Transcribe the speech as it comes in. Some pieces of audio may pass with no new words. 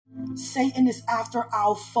Satan is after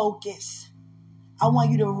our focus. I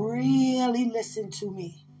want you to really listen to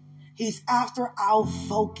me. He's after our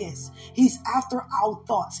focus. He's after our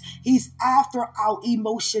thoughts. He's after our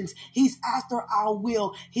emotions. He's after our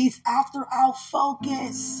will. He's after our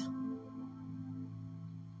focus.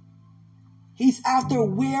 He's after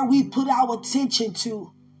where we put our attention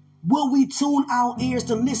to. Will we tune our ears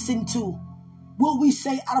to listen to? Will we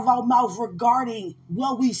say out of our mouth regarding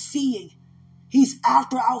what we see? He's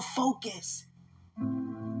after our focus.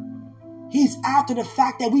 He's after the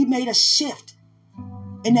fact that we made a shift.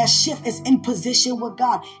 And that shift is in position with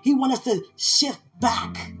God. He wants us to shift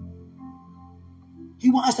back.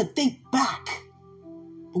 He wants us to think back.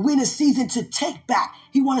 But we're in a season to take back.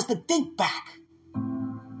 He wants us to think back.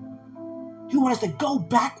 He wants us to go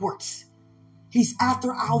backwards. He's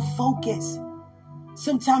after our focus.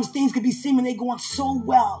 Sometimes things could be seeming they're going so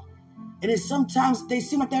well. And then sometimes they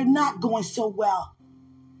seem like they're not going so well.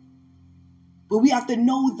 But we have to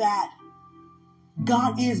know that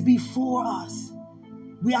God is before us.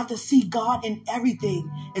 We have to see God in everything,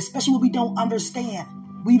 especially when we don't understand.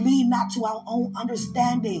 We lean not to our own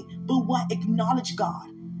understanding, but what? Acknowledge God.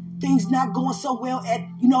 Things not going so well at,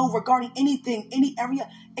 regarding anything, any area,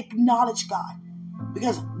 acknowledge God.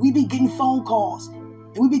 Because we be getting phone calls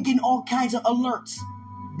and we be getting all kinds of alerts.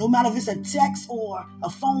 No matter if it's a text or a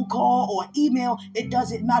phone call or an email, it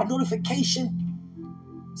doesn't matter. Notification.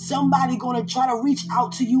 Somebody going to try to reach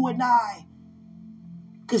out to you and I.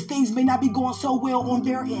 Because things may not be going so well on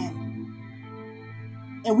their end.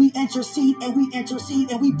 And we intercede and we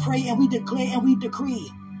intercede and we pray and we declare and we decree.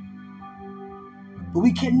 But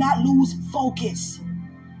we cannot lose focus.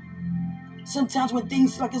 Sometimes when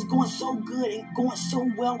things like it's going so good and going so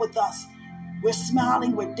well with us, we're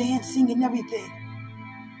smiling, we're dancing and everything.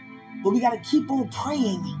 But we got to keep on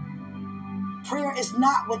praying. Prayer is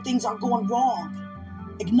not when things are going wrong.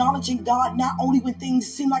 Acknowledging God not only when things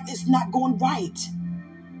seem like it's not going right.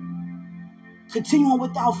 Continuing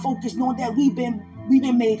with our focus, knowing that we've been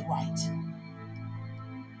made right.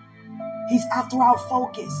 He's after our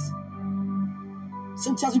focus.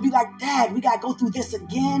 Sometimes we be like, Dad, we got to go through this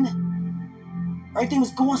again. Everything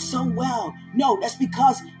was going so well. No, that's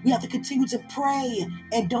because we have to continue to pray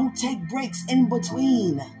and don't take breaks in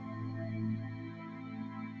between.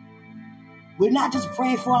 We're not just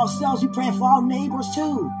praying for ourselves, we're praying for our neighbors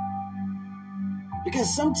too.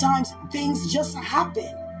 Because sometimes things just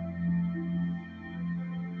happen.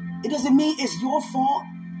 It doesn't mean it's your fault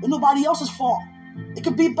or nobody else's fault. It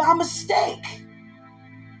could be by mistake.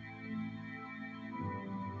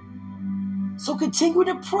 So continue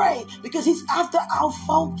to pray because he's after our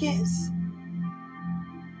focus.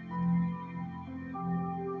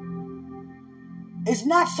 It's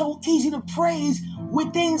not so easy to praise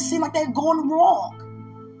when things seem like they're going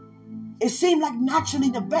wrong. It seems like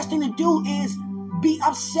naturally the best thing to do is be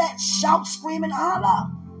upset, shout, scream, and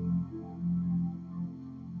holler.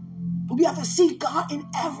 But we have to see God in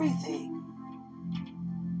everything.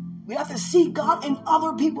 We have to see God in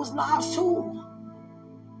other people's lives too.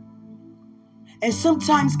 And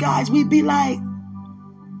sometimes, guys, we be like,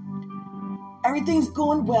 everything's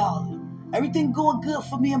going well. Everything going good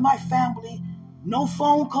for me and my family. No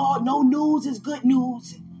phone call, no news is good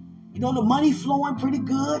news. The money flowing pretty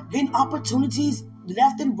good. Getting opportunities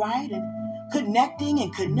left and right. And connecting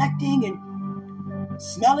and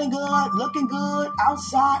smelling good, looking good,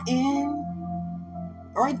 outside, in.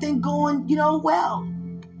 Everything going, well.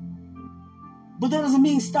 But that doesn't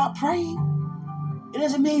mean stop praying. It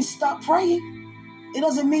doesn't mean stop praying. It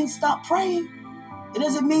doesn't mean stop praying. It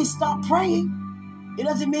doesn't mean stop praying. It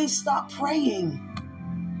doesn't mean stop praying.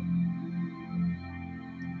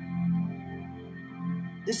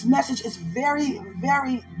 This message is very,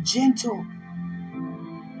 very gentle.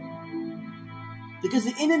 Because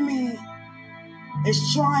the enemy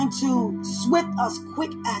is trying to swift us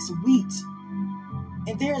quick as wheat.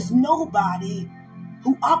 And there is nobody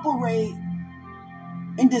who operate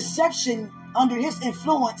in deception under his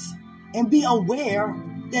influence and be aware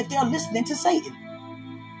that they're listening to Satan.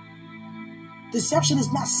 Deception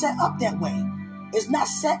is not set up that way. It's not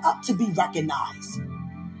set up to be recognized.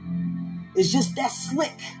 It's just that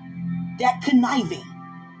slick, that conniving.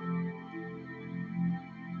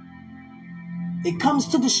 It comes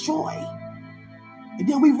to destroy. And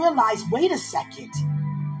then we realize, wait a second.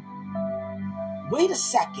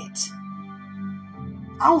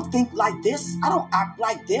 I don't think like this. I don't act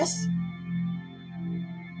like this.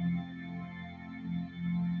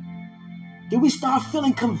 Then we start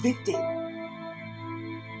feeling convicted.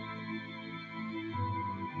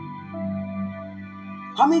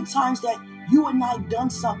 How many times that you and I done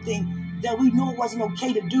something that we know it wasn't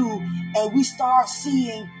okay to do, and we start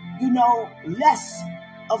seeing, less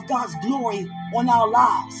of God's glory on our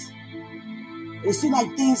lives. It seemed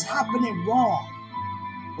like things happening wrong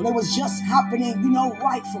when it was just happening,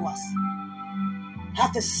 right for us.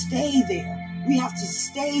 Have to stay there. We have to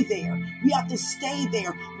stay there. We have to stay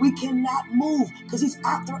there. We cannot move because he's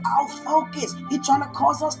after our focus. He's trying to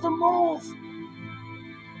cause us to move.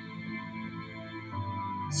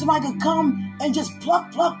 Somebody could come and just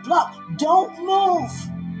pluck. Don't move.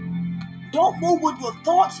 Don't move with your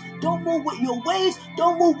thoughts. Don't move with your ways.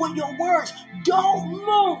 Don't move with your words. Don't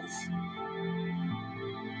move.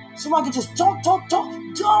 Somebody could just talk.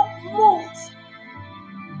 Don't move.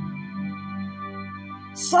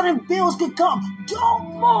 Sudden bills could come.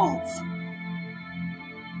 Don't move.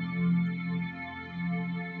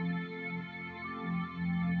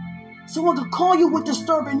 Someone could call you with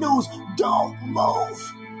disturbing news. Don't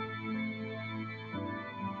move.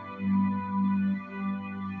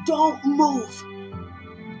 Don't move.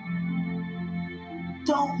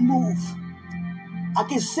 Don't move. I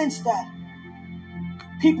can sense that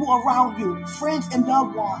people around you, friends and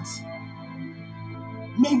loved ones,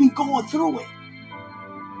 may be going through it.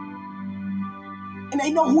 And they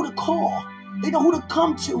know who to call. They know who to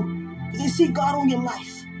come to. They see God on your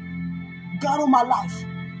life. God on my life.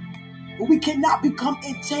 But we cannot become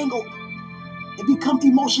entangled and become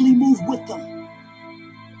emotionally moved with them.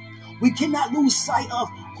 We cannot lose sight of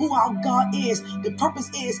who our God is. The purpose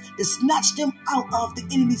is to snatch them out of the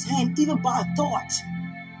enemy's hand, even by thought.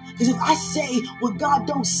 Because if I say what God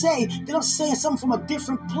don't say, then I'm saying something from a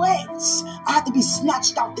different place. I have to be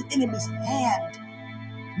snatched out the enemy's hand.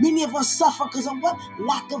 Many of us suffer because of what?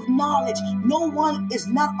 Lack of knowledge. No one is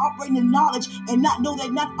not operating in knowledge and not know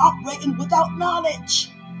they're not operating without knowledge.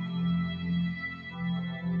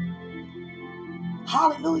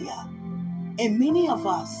 Hallelujah. And many of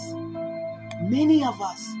us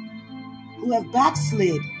who have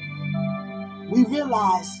backslid, we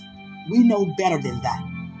realize we know better than that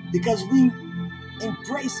because we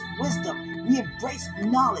embrace wisdom, we embrace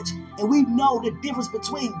knowledge, and we know the difference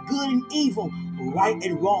between good and evil, right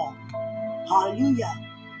and wrong. Hallelujah.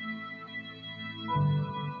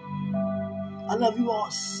 I love you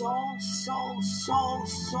all so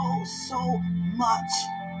much.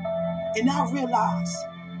 And I realize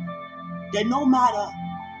that no matter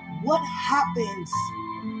what happens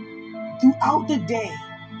throughout the day,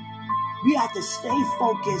 we have to stay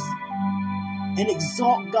focused and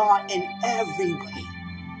exalt God in every way.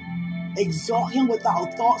 Exalt him with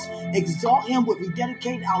our thoughts. Exalt him with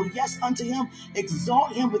rededicating our yes unto him.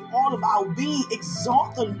 Exalt him with all of our being.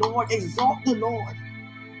 Exalt the Lord. Exalt the Lord.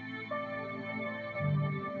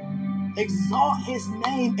 Exalt his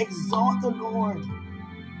name. Exalt the Lord.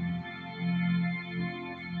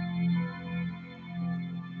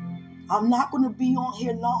 I'm not going to be on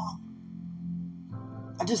here long.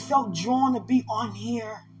 I just felt drawn to be on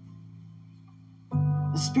here.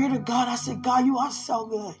 The Spirit of God, I said, God, you are so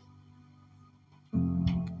good.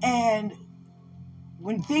 And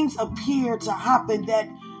when things appear to happen that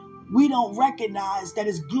we don't recognize that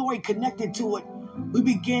is glory connected to it, we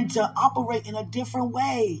begin to operate in a different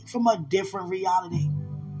way from a different reality.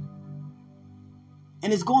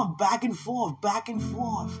 And it's going back and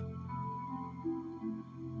forth.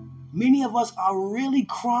 Many of us are really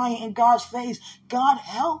crying in God's face. God,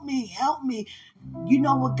 help me, help me. You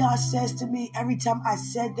know what God says to me every time I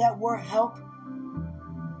said that word help?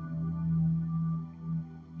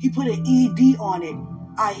 He put an ED on it.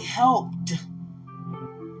 I helped.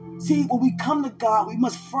 See, when we come to God, we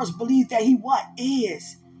must first believe that he what?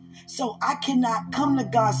 Is. So I cannot come to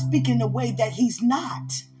God speaking in a way that he's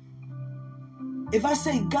not. If I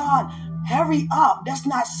say, God, hurry up, that's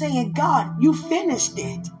not saying, God, you finished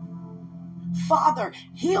it. Father,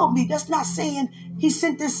 heal me. That's not saying he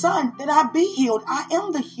sent his son that I be healed. I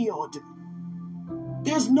am the healed.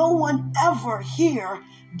 There's no one ever here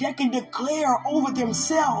that can declare over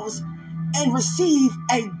themselves and receive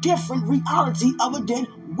a different reality other than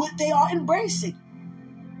what they are embracing.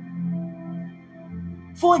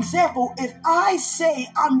 For example, if I say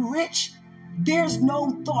I'm rich, there's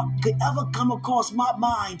no thought could ever come across my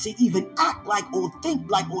mind to even act like or think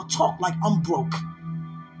like or talk like I'm broke.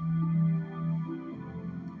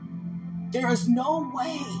 There is no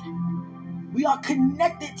way. We are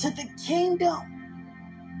connected to the kingdom.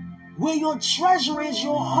 Where your treasure is,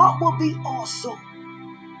 your heart will be also.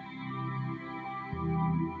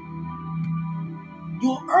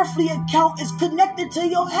 Your earthly account is connected to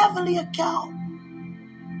your heavenly account.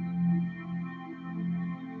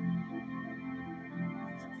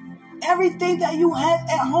 Everything that you have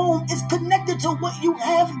at home is connected to what you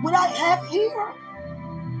have, what I have here.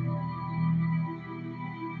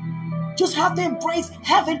 just have to embrace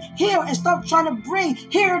heaven here and stop trying to bring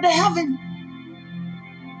here to heaven.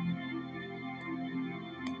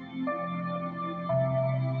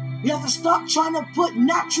 We have to stop trying to put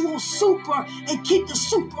natural super and keep the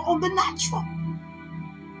super on the natural.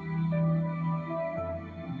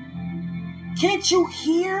 Can't you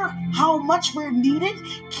hear how much we're needed?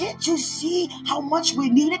 Can't you see how much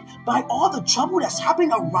we're needed by all the trouble that's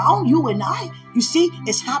happening around you and I? You see,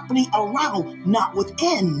 it's happening around, not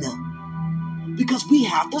within. Because we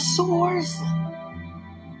have the source.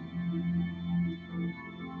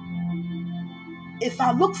 If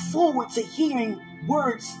I look forward to hearing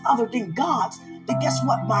words other than God's, then guess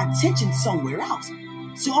what? My attention's somewhere else.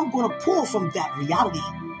 So I'm going to pull from that reality.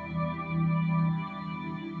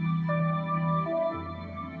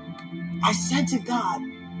 I said to God,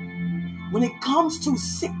 when it comes to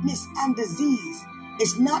sickness and disease,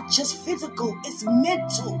 it's not just physical, it's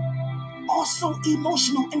mental, also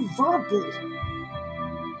emotional and verbal.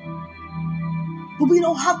 But we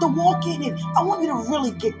don't have to walk in it. I want you to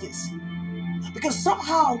really get this. Because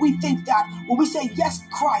somehow we think that when we say, yes,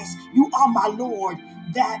 Christ, you are my Lord,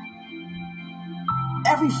 that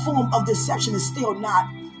every form of deception is still not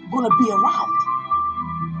going to be around.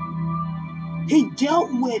 He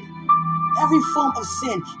dealt with every form of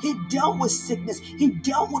sin. He dealt with sickness. He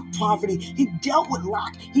dealt with poverty. He dealt with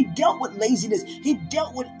lack. He dealt with laziness. He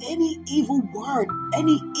dealt with any evil word,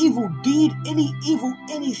 any evil deed, any evil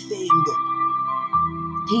anything.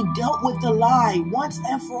 He dealt with the lie once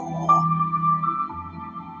and for all.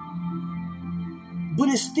 But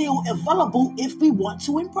it's still available if we want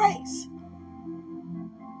to embrace.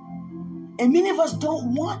 And many of us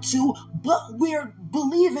don't want to, but we're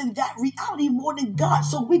believing that reality more than God.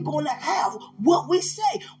 So we're going to have what we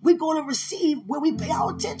say. We're going to receive where we pay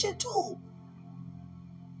our attention to.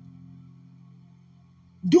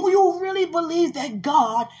 Do you really believe that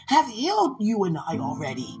God have healed you and I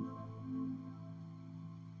already?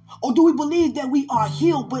 Or do we believe that we are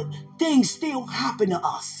healed, but things still happen to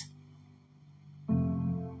us?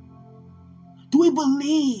 Do we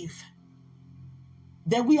believe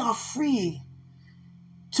that we are free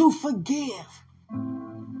to forgive,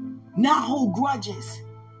 not hold grudges?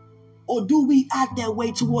 Or do we act that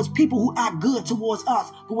way towards people who act good towards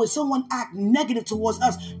us? But when someone acts negative towards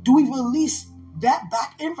us, do we release that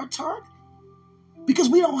back in return? Because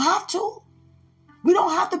we don't have to. We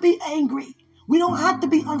don't have to be angry. We don't have to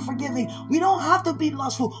be unforgiving. We don't have to be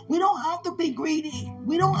lustful. We don't have to be greedy.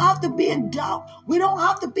 We don't have to be in doubt. We don't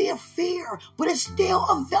have to be in fear. But it's still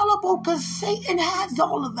available because Satan has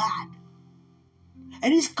all of that.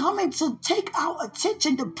 And he's coming to take our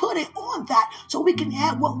attention to put it on that so we can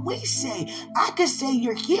have what we say. I can say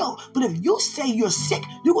you're healed, but if you say you're sick,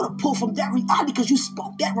 you're going to pull from that reality because you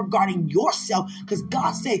spoke that regarding yourself. Because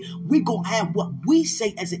God said we're going to have what we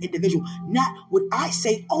say as an individual, not what I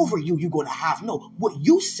say over you you're going to have. No, what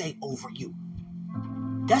you say over you.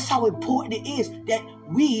 That's how important it is that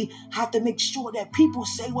we have to make sure that people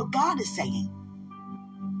say what God is saying.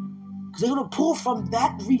 Because they're going to pull from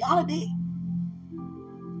that reality.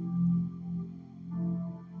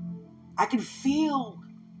 I can feel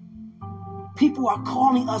people are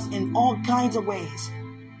calling us in all kinds of ways.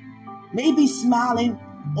 Maybe smiling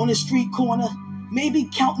on the street corner. Maybe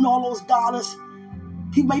counting all those dollars.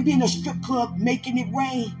 He may be in a strip club making it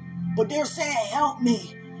rain. But they're saying, help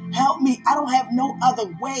me. Help me. I don't have no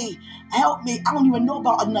other way. Help me. I don't even know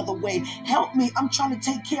about another way. Help me. I'm trying to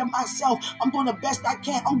take care of myself. I'm doing the best I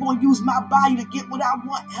can. I'm going to use my body to get what I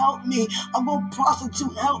want. Help me. I'm going to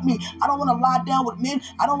prostitute. Help me. I don't want to lie down with men.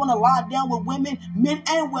 I don't want to lie down with women, men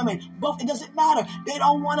and women. Both, it doesn't matter. They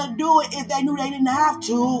don't want to do it if they knew they didn't have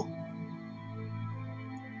to.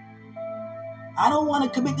 I don't want to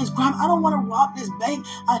commit this crime. I don't want to rob this bank.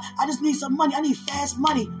 I just need some money. I need fast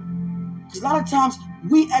money. Because a lot of times,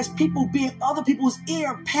 we as people be in other people's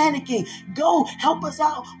ear panicking. Go, help us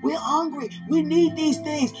out. We're hungry. We need these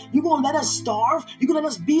things. You're going to let us starve? You're going to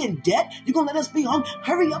let us be in debt? You're going to let us be hungry?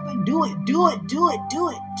 Hurry up and do it. Do it. Do it. Do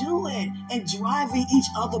it. Do it. And driving each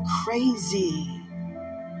other crazy.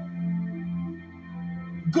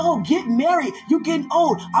 Go, get married. You're getting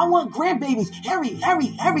old. I want grandbabies. Hurry,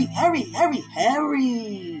 hurry, hurry, hurry, hurry,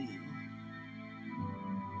 hurry.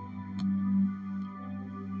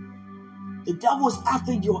 The devil is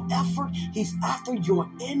after your effort. He's after your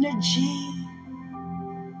energy.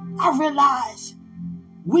 I realize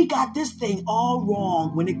we got this thing all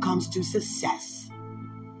wrong when it comes to success.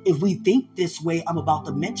 If we think this way, I'm about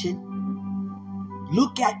to mention,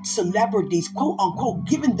 look at celebrities, quote unquote,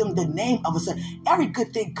 giving them the name of a son. Every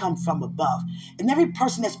good thing comes from above. And every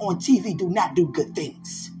person that's on TV do not do good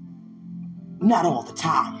things. Not all the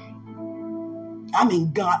time. I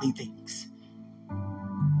mean godly things.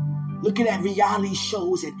 Looking at reality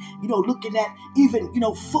shows and, looking at even,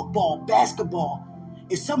 football, basketball.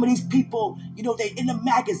 And some of these people, they in the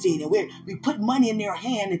magazine and we put money in their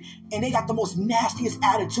hand and they got the most nastiest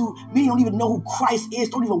attitude. Many don't even know who Christ is,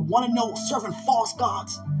 don't even want to know, serving false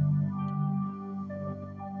gods.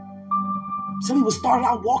 Some people started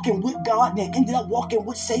out walking with God and they ended up walking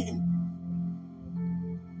with Satan.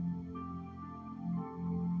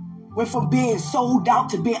 Went from being sold out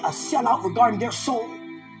to being a sellout regarding their soul.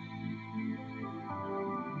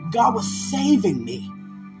 God was saving me.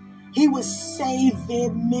 He was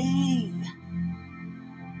saving me.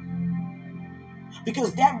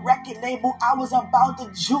 Because that record label I was about to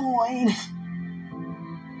join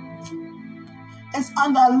is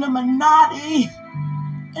under Illuminati.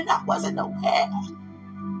 And I wasn't aware.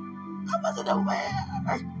 I wasn't aware.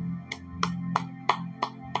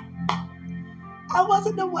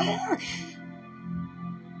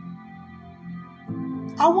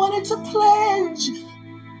 I wanted to pledge.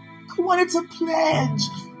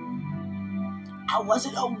 I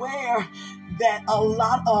wasn't aware that a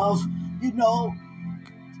lot of,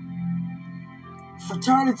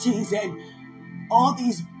 fraternities and all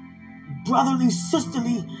these brotherly,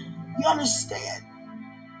 sisterly, you understand,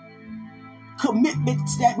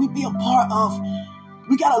 commitments that we be a part of,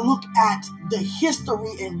 we got to look at the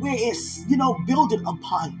history and where it's, building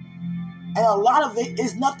upon. And a lot of it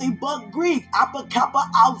is nothing but Greek. Alpha, Kappa,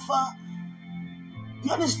 Alpha.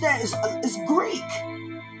 You understand? It's Greek.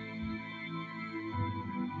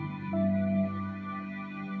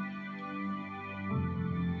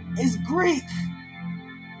 It's Greek.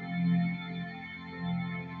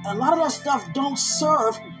 A lot of that stuff don't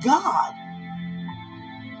serve God.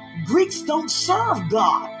 Greeks don't serve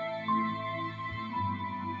God.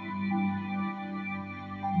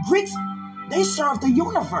 Greeks, they serve the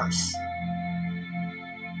universe.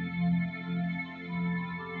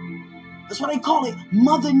 That's why they call it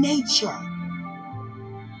Mother Nature.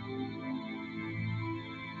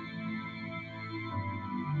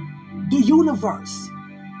 The universe.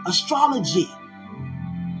 Astrology.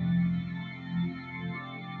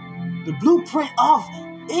 The blueprint of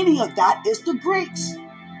any of that is the Greeks.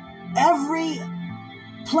 Every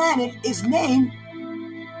planet is named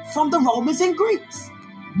from the Romans and Greeks.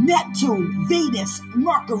 Neptune, Venus,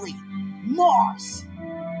 Mercury, Mars.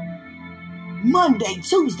 Monday,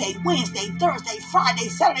 Tuesday, Wednesday, Thursday, Friday,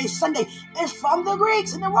 Saturday, Sunday is from the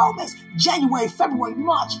Greeks and the Romans. January, February,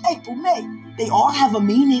 March, April, May. They all have a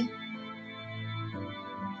meaning.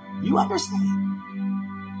 You understand?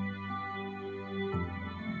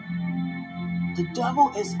 The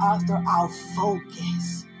devil is after our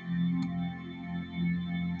focus.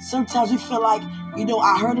 Sometimes we feel like,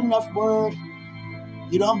 I heard enough word.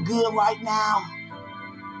 I'm good right now.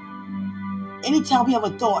 Anytime we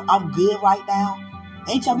ever thought, I'm good right now.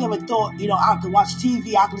 Anytime we ever thought, I could watch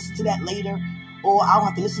TV, I can listen to that later. Or I don't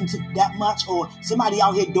have to listen to that much. Or somebody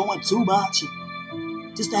out here doing too much.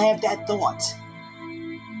 Just to have that thought.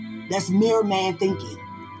 That's mere man thinking.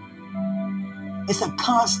 It's a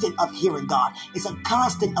constant of hearing God. It's a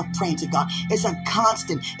constant of praying to God. It's a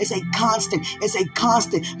constant.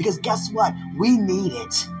 Because guess what? We need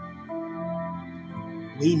it.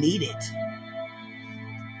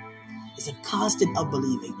 It's a constant of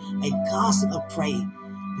believing, a constant of praying.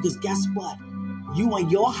 Because guess what? You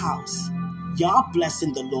and your house, y'all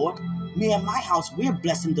blessing the Lord. Me and my house, we're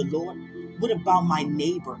blessing the Lord. What about my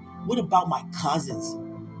neighbor? What about my cousins?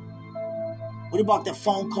 What about the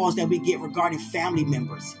phone calls that we get regarding family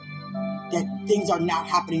members? That things are not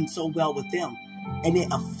happening so well with them. And it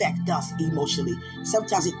affects us emotionally.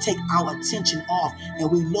 Sometimes it takes our attention off and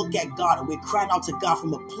we look at God and we're crying out to God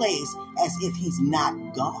from a place as if He's not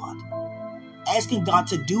God. Asking God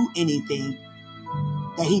to do anything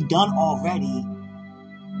that He done already.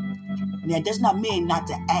 Now, that does not mean not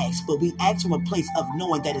to ask, but we ask from a place of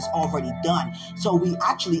knowing that it's already done. So we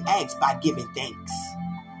actually ask by giving thanks.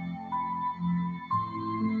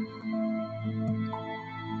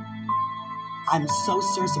 I'm so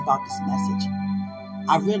serious about this message.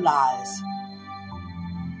 I realize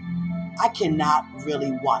I cannot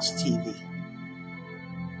really watch TV.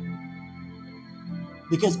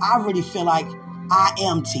 Because I really feel like I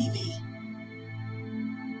am TV.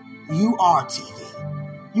 You are TV.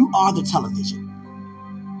 You are the television.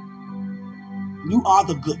 You are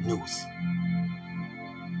the good news.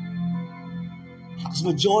 Because the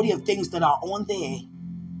majority of things that are on there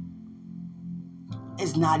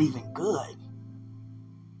is not even good.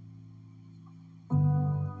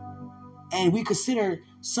 And we consider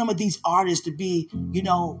some of these artists to be,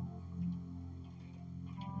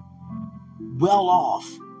 well off.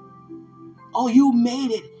 Oh, you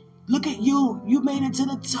made it. Look at you. You made it to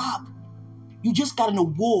the top. You just got an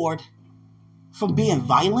award for being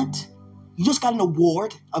violent. You just got an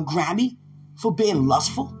award, a Grammy, for being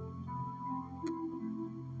lustful.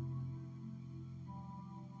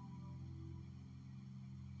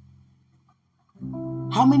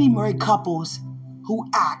 How many married couples who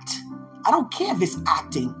act, I don't care if it's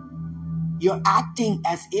acting, you're acting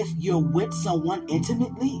as if you're with someone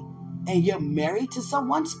intimately and you're married to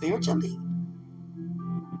someone spiritually?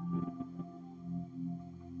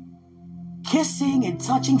 Kissing and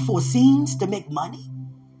touching for scenes to make money?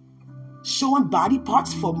 Showing body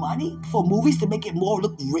parts for money, for movies to make it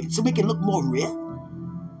look more real?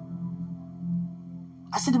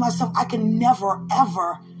 I said to myself, I can never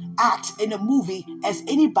ever act in a movie as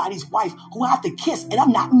anybody's wife who I have to kiss, and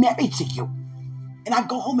I'm not married to you. And I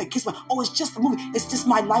go home and kiss it's just a movie. It's just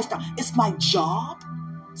my lifestyle. It's my job.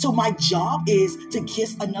 So my job is to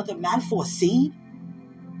kiss another man for a scene?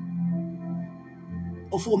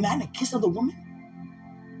 Or for a man to kiss another woman?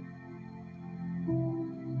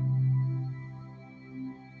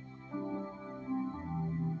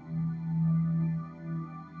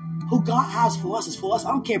 Who God has for us is for us.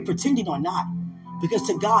 I don't care pretending or not. Because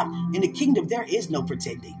to God, in the kingdom, there is no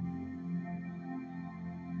pretending.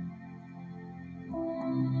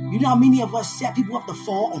 You know how many of us set people up to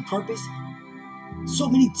fall on purpose? So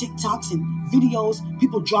many TikToks and videos,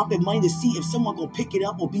 people dropping money to see if someone gonna pick it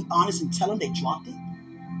up or be honest and tell them they dropped it.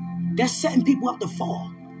 They're setting people up to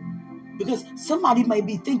fall. Because somebody may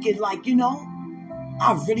be thinking like,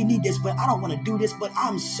 I really need this, but I don't want to do this, but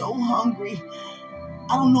I'm so hungry.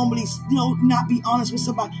 I don't normally, not be honest with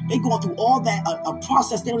somebody. They're going through all that, a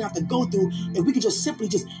process they don't have to go through. If we could just simply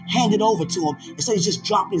just hand it over to them instead of just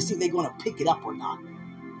dropping it and see if they're going to pick it up or not.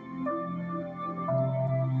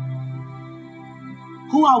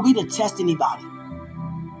 Who are we to test anybody?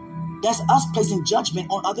 That's us placing judgment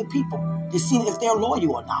on other people to see if they're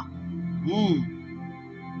loyal or not.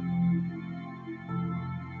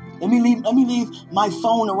 Let me leave my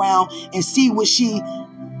phone around and see what she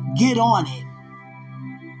get on it.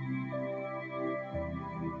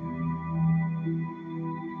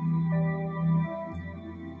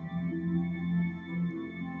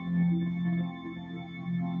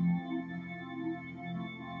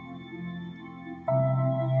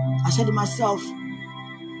 I said to myself,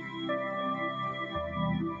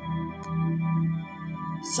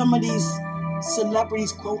 some of these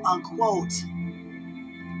celebrities, quote unquote,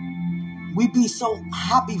 we be so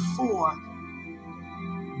happy for,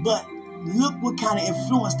 but look what kind of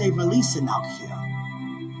influence they releasing out here.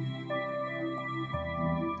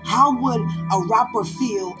 How would a rapper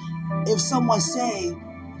feel if someone say,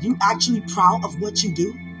 you actually proud of what you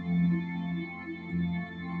do?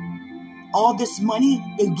 All this money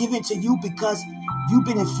been given to you because you've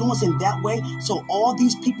been influenced in that way. So all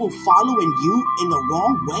these people following you in the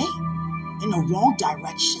wrong way, in the wrong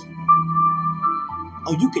direction.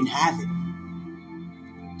 Oh, you can have it.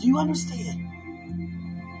 Do you understand?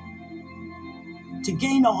 To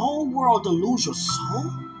gain the whole world to lose your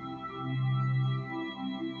soul?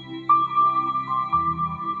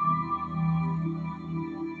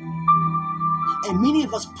 And many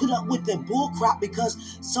of us put up with the bullcrap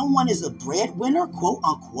because someone is a breadwinner, quote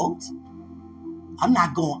unquote. I'm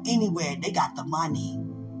not going anywhere. They got the money.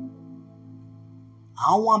 I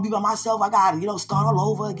don't want to be by myself. I got to, start all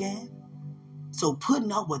over again. So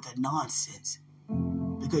putting up with the nonsense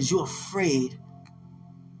because you're afraid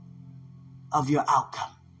of your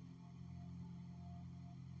outcome.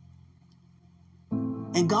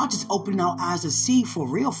 And God just opening our eyes to see for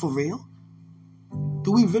real, for real.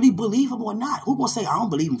 Do we really believe him or not? Who gonna say I don't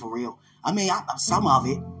believe him for real? I mean, some of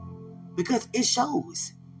it. Because it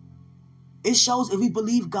shows. It shows if we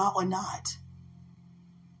believe God or not.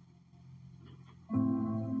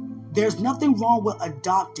 There's nothing wrong with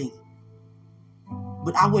adopting.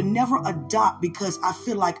 But I would never adopt because I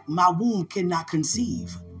feel like my womb cannot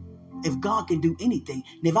conceive. If God can do anything.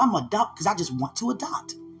 And if I'm adopt because I just want to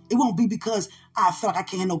adopt. It won't be because I feel like I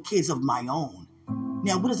can't have no kids of my own.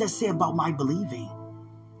 Now, what does that say about my believing?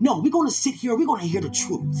 No, we're going to sit here. We're going to hear the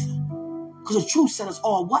truth. Because the truth set us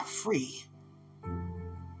all what? Free.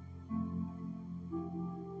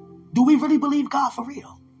 Do we really believe God for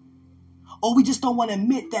real? Or we just don't want to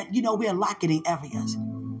admit that, we're lacking in areas.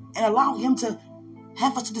 And allow him to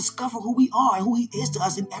have us to discover who we are and who he is to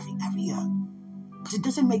us in every area. Because it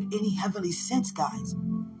doesn't make any heavenly sense, guys.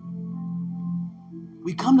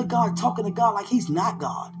 We come to God talking to God like he's not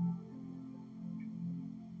God.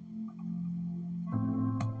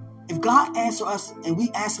 If God answers us and we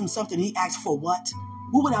ask him something, he asks for what?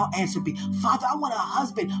 What would our answer be? Father, I want a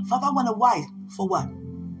husband. Father, I want a wife. For what?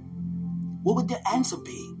 what would the answer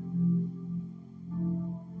be?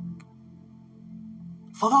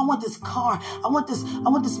 Father, I want this car. I want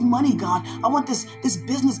this money, God. I want this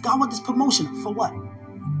business, God. I want this promotion. For what?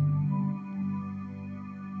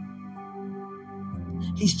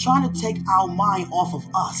 He's trying to take our mind off of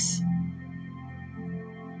us.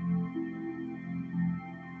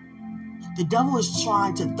 The devil is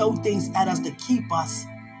trying to throw things at us to keep us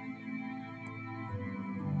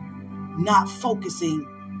not focusing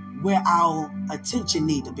where our attention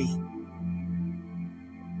need to be.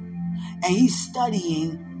 And he's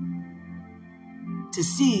studying to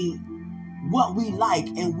see what we like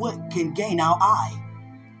and what can gain our eye.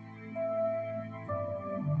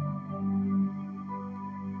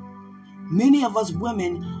 Many of us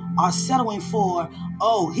women are settling for,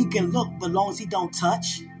 oh, he can look, but as long as he don't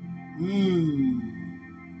touch.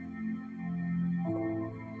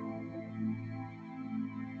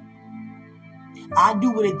 I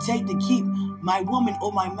do what it takes to keep my woman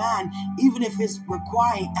or my man, even if it's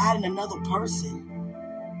requiring adding another person.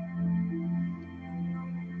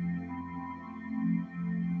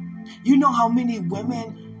 You know how many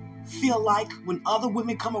women feel like when other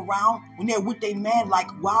women come around, when they're with their man, like,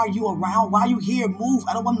 why are you around? Why are you here? Move.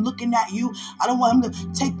 I don't want him looking at you. I don't want him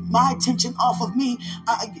to take my attention off of me.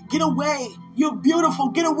 Get away. You're beautiful.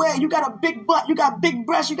 Get away. You got a big butt. You got big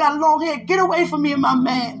breasts. You got long hair. Get away from me and my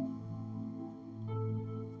man.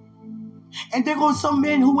 And there goes some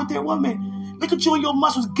men who with their woman. Look at you and your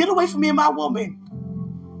muscles. Get away from me and my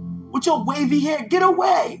woman. With your wavy hair, get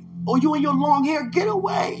away. Or you and your long hair, get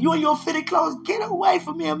away. You and your fitted clothes, get away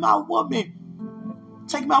from me and my woman.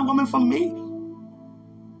 Take my woman from me.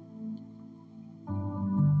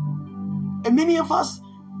 And many of us,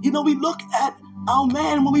 we look at our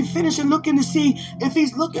man when we finish and looking to see if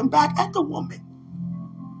he's looking back at the woman.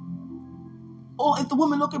 Or if the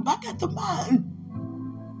woman looking back at the man.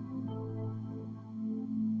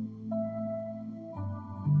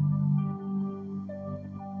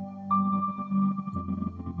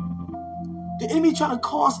 The enemy trying to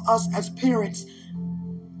cause us as parents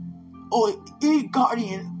or any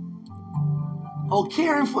guardian or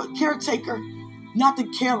caretaker not to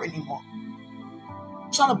care anymore.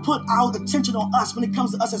 Trying to put our attention on us when it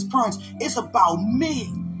comes to us as parents. It's about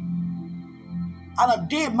me. I done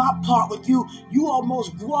did my part with you. You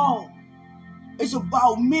almost grown. It's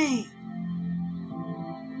about me.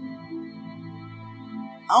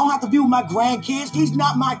 I don't have to be with my grandkids. These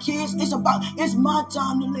not my kids. It's my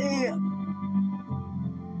time to live.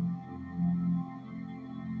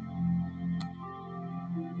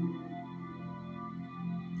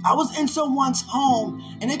 I was in someone's home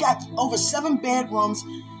and they got over 7 bedrooms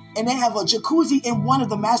and they have a jacuzzi in one of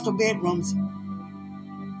the master bedrooms.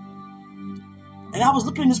 And I was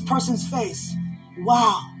looking in this person's face.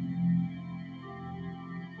 Wow.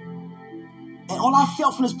 And all I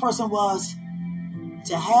felt from this person was,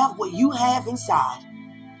 to have what you have inside,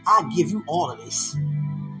 I give you all of this.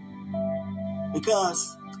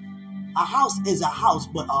 Because a house is a house,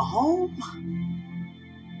 but a home?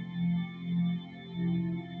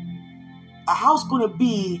 A house going to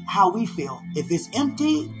be how we feel. If it's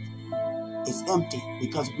empty, it's empty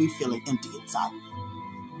because we feel it empty inside.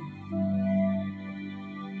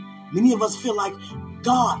 Many of us feel like,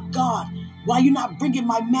 God, why you not bringing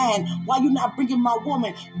my man? Why you not bringing my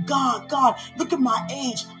woman? God, look at my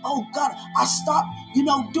age. Oh, God, I stopped,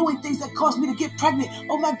 doing things that caused me to get pregnant.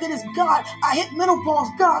 Oh, my goodness, God, I hit menopause.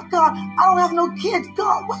 God, I don't have no kids.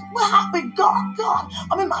 God, what happened? God,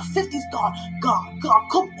 I'm in my 50s. God,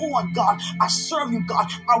 come on, God. I serve you, God.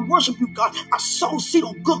 I worship you, God. I sow seed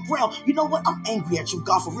on good ground. You know what? I'm angry at you,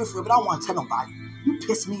 God, for real, but I don't want to tell nobody. You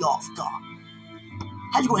piss me off, God.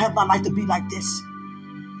 How you going to have my life to be like this?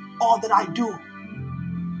 All that I do.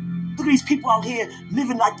 Look at these people out here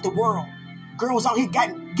living like the world. Girls out here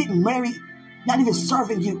getting married, not even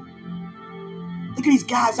serving you. Look at these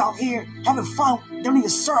guys out here having fun. They don't even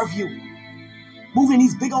serve you. Moving in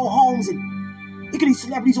these big old homes. And look at these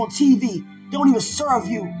celebrities on TV. They don't even serve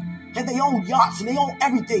you. Have their own yachts and they own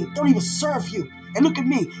everything. They don't even serve you. And look at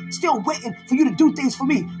me, still waiting for you to do things for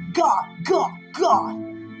me. God.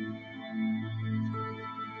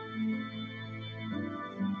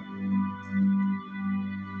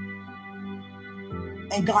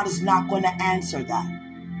 And God is not going to answer that.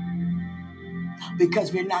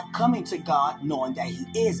 Because we're not coming to God knowing that He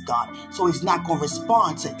is God. So He's not going to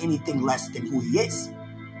respond to anything less than who He is.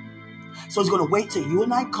 So He's going to wait till you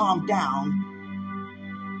and I calm down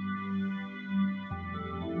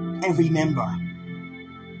and remember.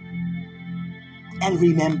 And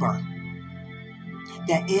remember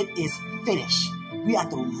that it is finished. We have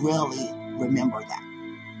to really remember that.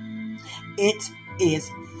 It is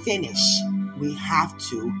finished. We have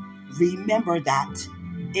to remember that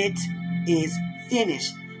it is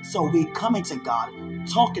finished. So we coming to God,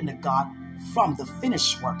 talking to God from the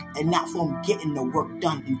finished work and not from getting the work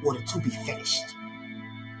done in order to be finished.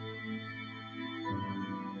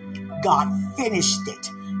 God finished it.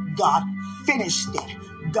 God finished it.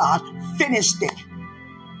 God finished it.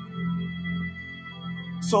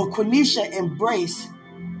 So Quenisha embraced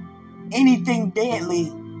anything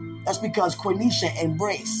deadly. That's because Quenisha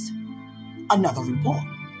embraced another report.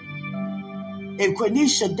 If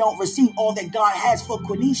Quenisha don't receive all that God has for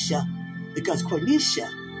Quenisha, because Quenisha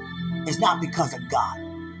is not because of God,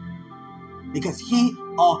 because he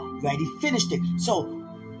already finished it. So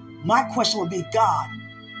my question would be, God,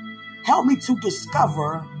 help me to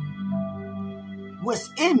discover what's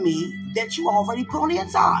in me that you already put on the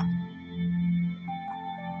inside.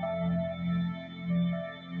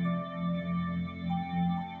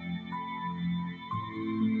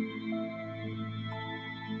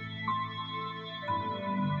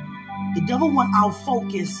 The devil wants our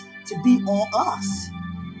focus to be on us,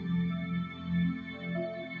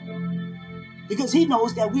 because he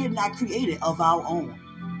knows that we are not created of our own.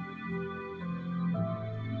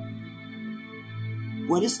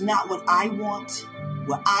 Well, it's not what I want.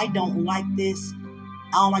 Well, I don't like this.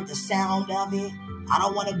 I don't like the sound of it. I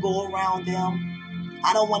don't want to go around them.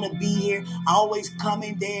 I don't want to be here. I always come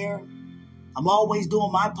in there. I'm always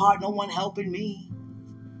doing my part. No one helping me.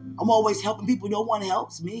 I'm always helping people. No one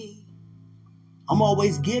helps me. I'm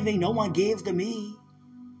always giving. No one gives to me.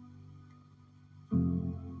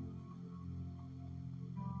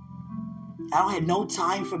 I don't have no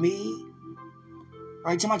time for me.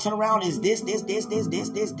 Every time I turn around, is this.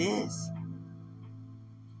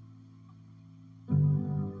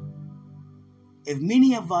 If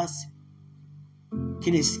many of us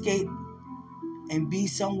can escape and be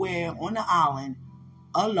somewhere on the island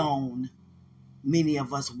alone, many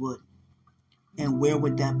of us would. And where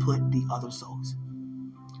would that put the other souls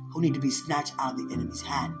who need to be snatched out of the enemy's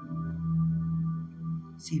hand?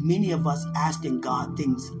 See, many of us asking God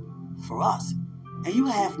things for us, and you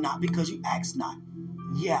have not because you ask not.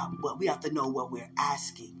 Yeah, but we have to know what we're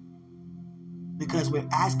asking, because we're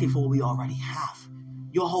asking for what we already have.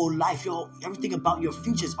 Your whole life, everything about your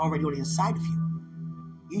future is already on the inside of you.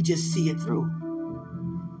 You just see it through.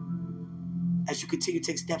 As you continue to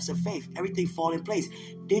take steps of faith, everything falls in place.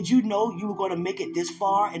 Did you know you were going to make it this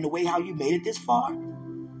far in the way how you made it this far?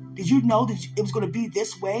 Did you know that it was going to be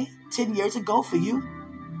this way 10 years ago for you?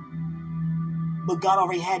 But God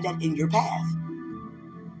already had that in your path.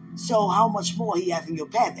 So how much more he has in your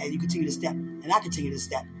path as you continue to step, and I continue to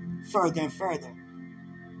step further and further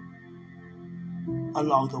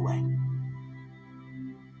along the way.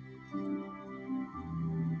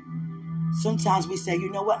 Sometimes we say, you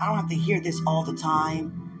know what, I don't have to hear this all the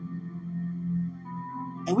time.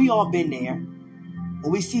 And we all been there.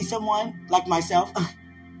 When we see someone like myself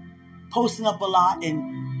posting up a lot, and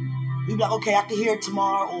we be like, okay, I can hear it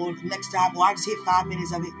tomorrow or next time, or I just hit 5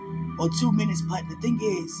 minutes of it or 2 minutes. But the thing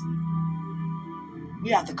is, we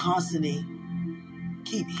have to constantly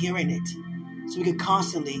keep hearing it so we can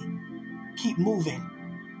constantly keep moving.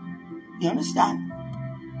 You understand?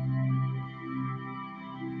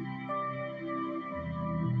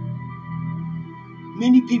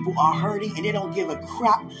 Many people are hurting and they don't give a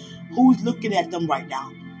crap who's looking at them right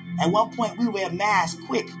now. At one point, we wear masks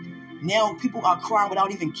quick. Now people are crying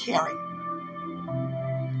without even caring.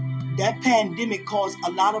 That pandemic caused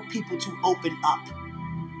a lot of people to open up.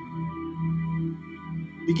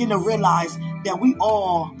 Begin to realize that we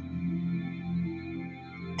all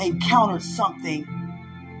encountered something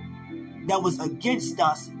that was against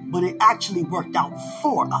us, but it actually worked out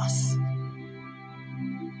for us.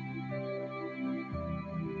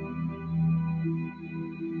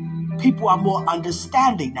 People are more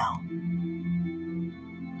understanding now.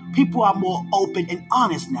 People are more open and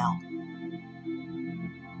honest now.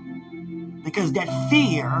 Because that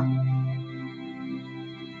fear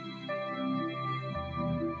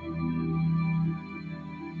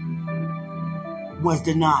was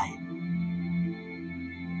denied.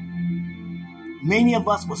 Many of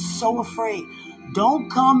us were so afraid. Don't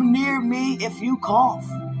come near me if you cough.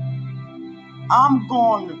 I'm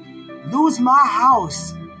going to lose my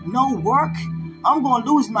house. No work. I'm going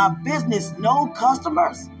to lose my business. No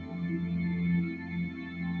customers.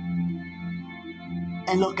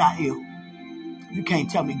 And look at you. You can't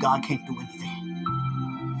tell me God can't do anything.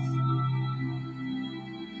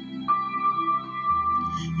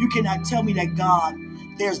 You cannot tell me that God,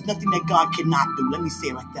 there's nothing that God cannot do. Let me say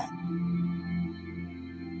it like that.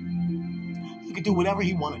 He can do whatever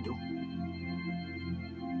he want to do.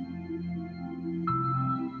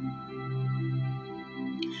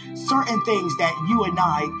 certain things that you and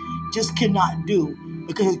I just cannot do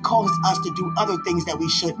because it causes us to do other things that we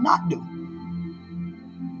should not do.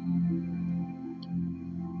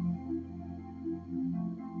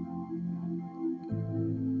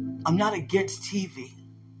 I'm not against TV.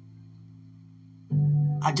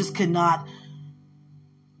 I just cannot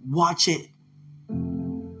watch it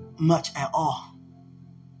much at all.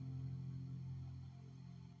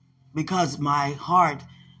 Because my heart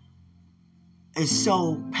is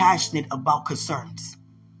so passionate about concerns.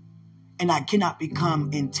 And I cannot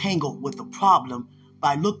become entangled with the problem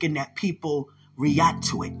by looking at people react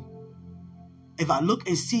to it. If I look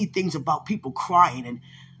and see things about people crying and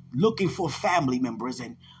looking for family members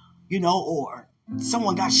and, or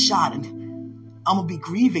someone got shot, and I'm going to be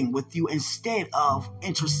grieving with you instead of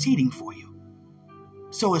interceding for you.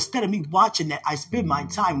 So instead of me watching that, I spend my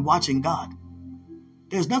time watching God.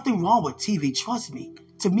 There's nothing wrong with TV, trust me.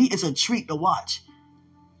 To me, it's a treat to watch.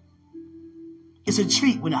 It's a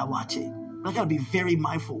treat when I watch it. But I got to be very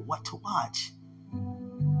mindful what to watch.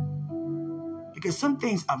 Because some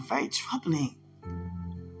things are very troubling.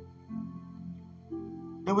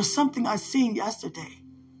 There was something I seen yesterday.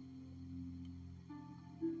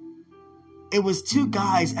 It was two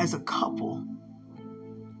guys as a couple.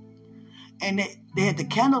 And they had the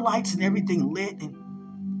candle lights and everything lit. And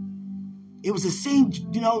it was a scene,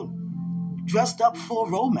 dressed up for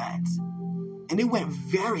romance. And it went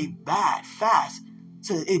very bad, fast.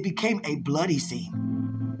 So it became a bloody scene.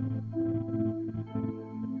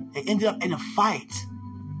 It ended up in a fight.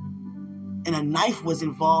 And a knife was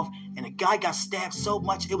involved. And a guy got stabbed so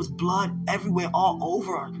much, it was blood everywhere, all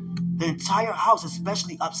over the entire house,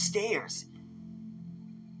 especially upstairs.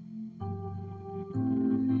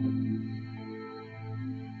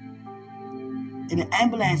 And the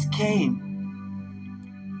ambulance came.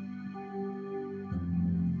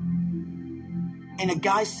 And the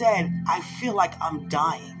guy said, I feel like I'm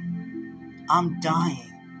dying. I'm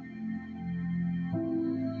dying.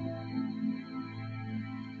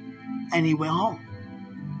 And he went home.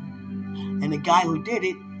 And the guy who did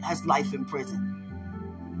it has life in prison.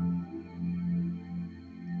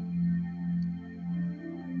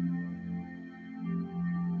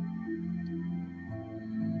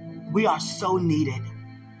 We are so needed.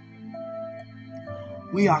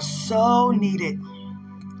 We are so needed.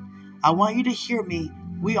 I want you to hear me.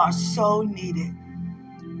 We are so needed.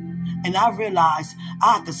 And I realized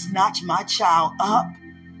I have to snatch my child up,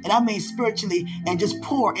 and I mean spiritually, and just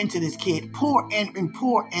pour into this kid. Pour in and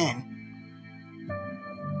pour in.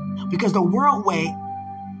 Because the world way,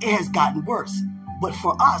 it has gotten worse. But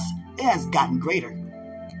for us, it has gotten greater.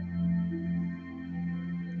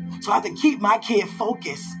 So I have to keep my kid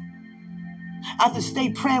focused. I have to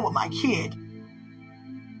stay praying with my kid.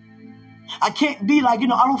 I can't be like, I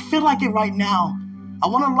don't feel like it right now. I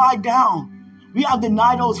want to lie down. We have to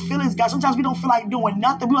deny those feelings, guys. Sometimes we don't feel like doing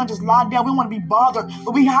nothing. We want to just lie down. We don't want to be bothered.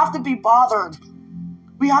 But we have to be bothered.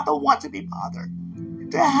 We have to want to be bothered.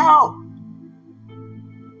 To help.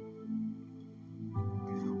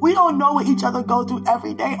 We don't know what each other go through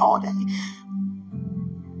every day, all day.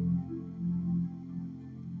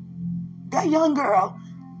 That young girl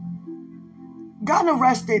got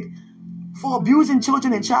arrested for abusing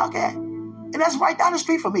children in childcare. And that's right down the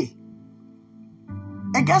street from me.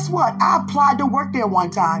 And guess what? I applied to work there one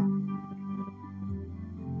time.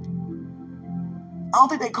 I don't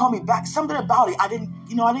think they called me back. Something about it. I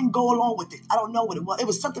didn't go along with it. I don't know what it was. It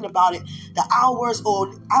was something about it. The hours,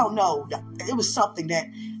 or I don't know. It was something that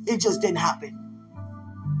it just didn't happen.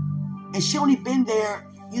 And she only been there,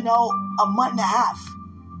 a month and a half.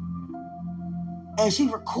 And she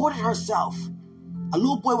recorded herself. A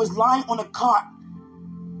little boy was lying on a cot,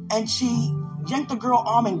 and she yanked the girl's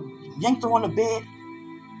arm and yanked her on the bed.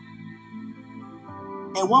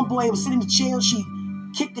 And one boy was sitting in the chair. She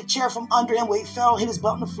kicked the chair from under him where he fell, hit his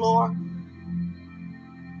butt on the floor.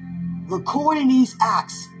 Recording these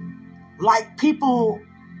acts like people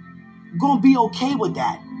gonna be okay with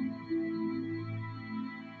that.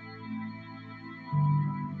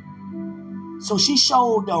 So she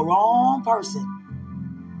showed the wrong person.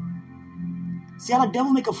 See how the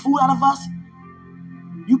devil make a fool out of us?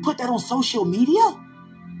 You put that on social media?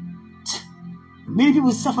 Many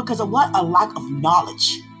people suffer because of what? A lack of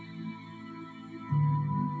knowledge.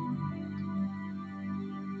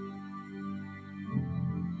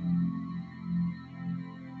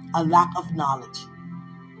 A lack of knowledge.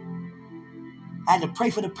 I had to pray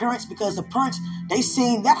for the parents because the parents, they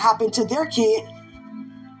seen that happen to their kid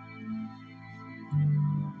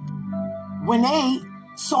when they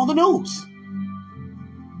saw the news.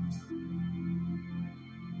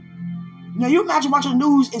 Now, you imagine watching the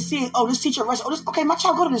news and seeing, oh, this teacher arrested. Oh, this, okay, my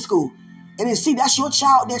child go to this school. And then see, that's your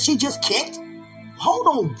child that she just kicked? Hold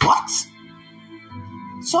on, what?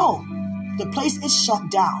 So, the place is shut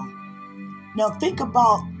down. Now, think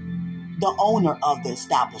about the owner of the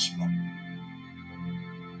establishment.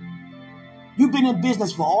 You've been in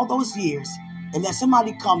business for all those years, and let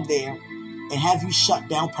somebody come there and have you shut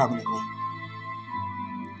down permanently.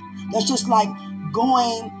 That's just like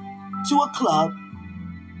going to a club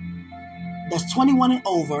that's 21 and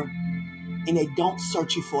over, and they don't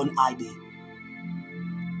search you for an ID.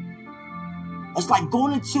 It's like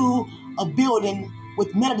going into a building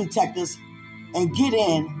with metal detectors and get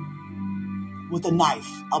in with a knife,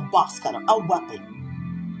 a box cutter, a weapon.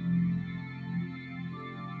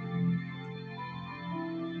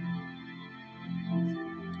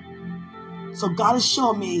 So God is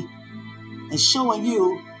showing me and showing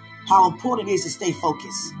you how important it is to stay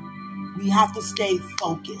focused. We have to stay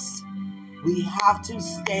focused. We have to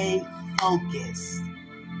stay focused.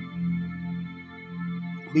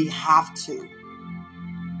 We have to.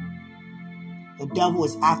 The devil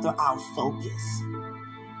is after our focus.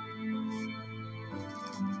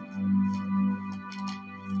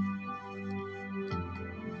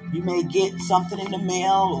 You may get something in the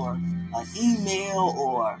mail or an email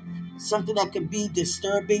or something that could be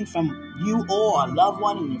disturbing from you or a loved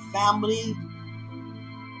one in your family.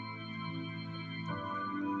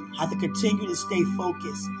 Have to continue to stay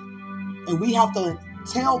focused. And we have to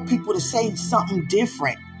tell people to say something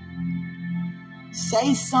different.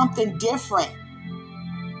 Say something different.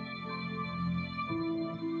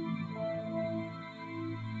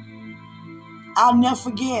 I'll never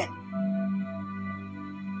forget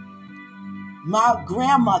my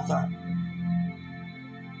grandmother.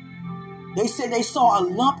 They said they saw a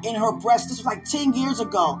lump in her breast. This was like 10 years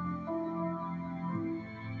ago.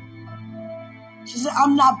 She said,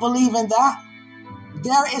 I'm not believing that.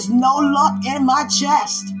 There is no lump in my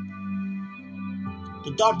chest.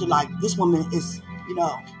 The doctor, like, this woman is,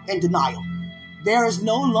 in denial. There is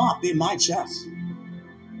no lump in my chest.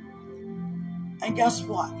 And guess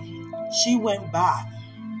what? She went back.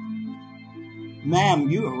 Ma'am,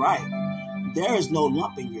 you are right. There is no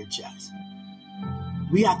lump in your chest.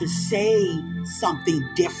 We have to say something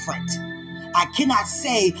different. I cannot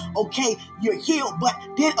say, okay, you're healed, but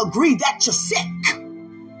then agree that you're sick.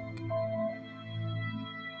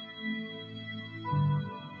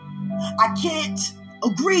 I can't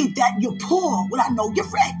agree that you're poor when I know you're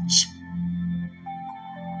rich.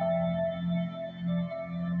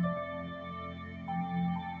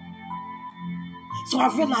 So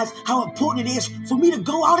I realized how important it is for me to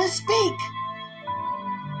go out and speak.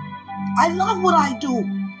 I love what I do.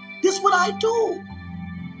 This is what I do.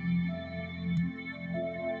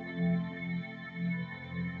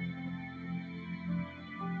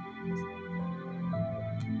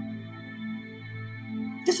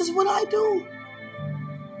 This is what I do.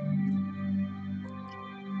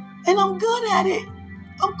 And I'm good at it.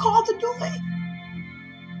 I'm called to do it.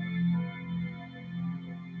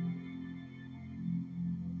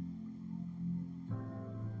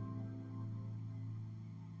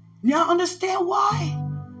 Now I understand why.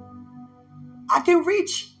 I can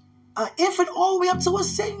reach an infant all the way up to a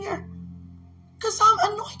senior. Because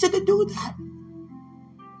I'm anointed to do that.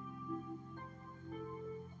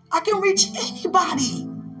 I can reach anybody.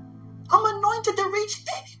 I'm anointed to reach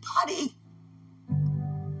anybody.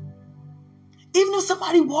 Even if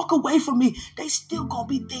somebody walk away from me, they still gonna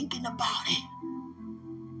be thinking about it.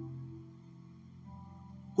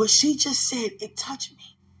 What she just said, it touched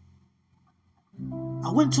me.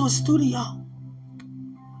 I went to a studio.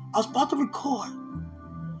 I was about to record.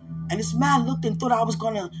 And this man looked and thought I was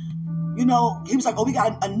gonna, he was like, oh, we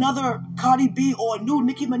got another Cardi B or a new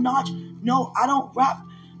Nicki Minaj. No, I don't rap,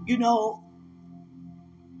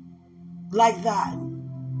 like that.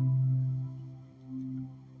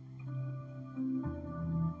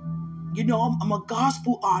 I'm a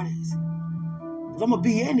gospel artist. If I'm going to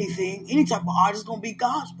be anything, any type of artist is going to be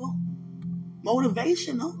gospel.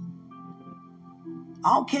 Motivational. I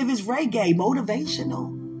don't care if it's reggae, motivational.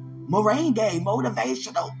 Merengue,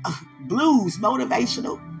 motivational. Blues,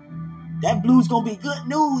 motivational. That blues going to be good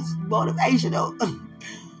news, motivational.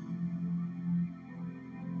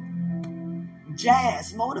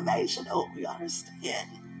 Jazz, motivational. You understand?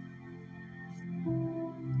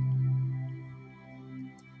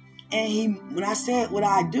 And when I said what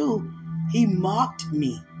I do, he mocked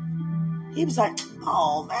me. He was like,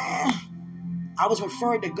 oh, man. I was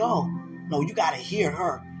referred to go. No, you got to hear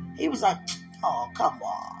her. He was like, oh, come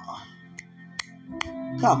on.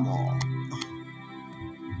 Come on.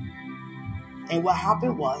 And what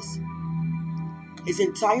happened was, His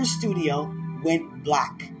entire studio went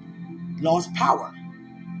black, lost power.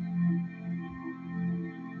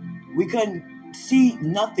 We couldn't see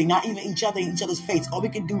nothing, not even each other's face. All we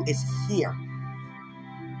could do is hear.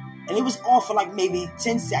 And it was off for like maybe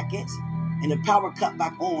 10 seconds, and the power cut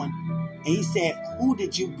back on. And he said, "Who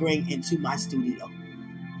did you bring into my studio?"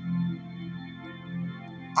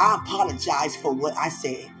 I apologize for what I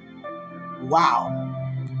said. Wow,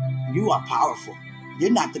 you are powerful.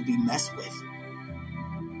 You're not to be messed with.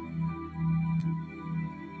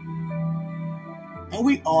 And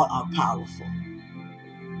we all are powerful.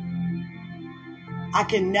 I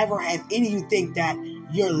can never have any of you think that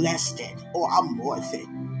you're less than or I'm more than.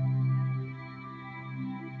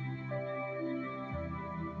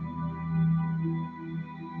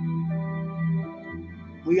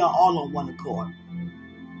 We are all on one accord.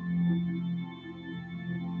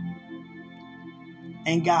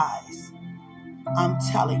 And guys, I'm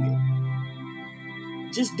telling you,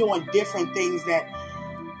 just doing different things that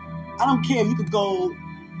I don't care if you could go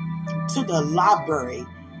to the library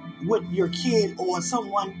with your kid or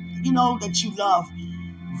someone, that you love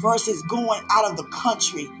versus going out of the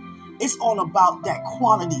country. It's all about that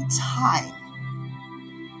quality time.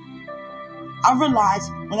 I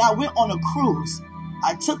realized when I went on a cruise,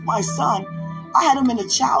 I took my son, I had him in the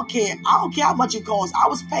child care. I don't care how much it costs. I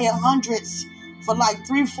was paying hundreds for like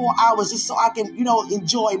 3-4 hours just so I can,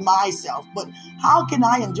 enjoy myself. But how can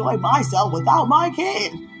I enjoy myself without my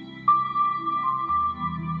kid?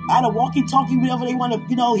 I had a walkie-talkie whenever they want to,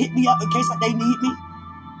 hit me up in case they need me.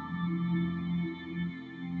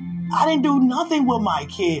 I didn't do nothing with my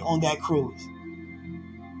kid on that cruise.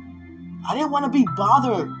 I didn't want to be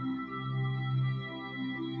bothered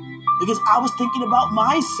because I was thinking about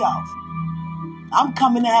myself. I'm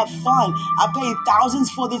coming to have fun. I paid thousands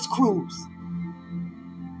for this cruise.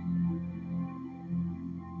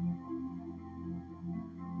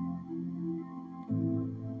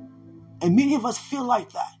 And many of us feel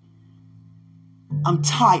like that. I'm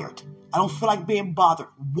tired. I don't feel like being bothered.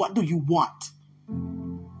 What do you want?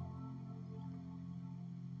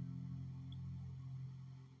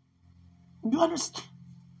 You understand?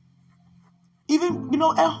 Even,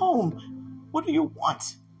 at home, what do you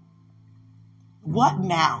want? What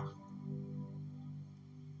now?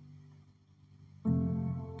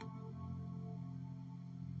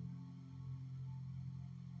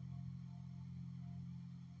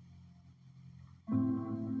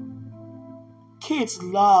 Kids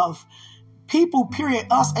love, people, period,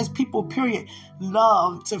 us as people, period,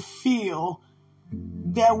 love to feel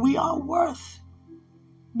that we are worth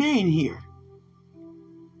being here.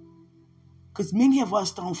 Because many of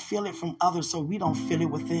us don't feel it from others, so we don't feel it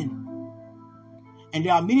within. And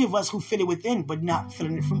there are many of us who feel it within, but not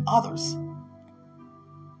feeling it from others.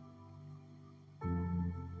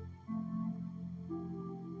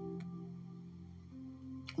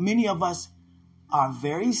 Many of us are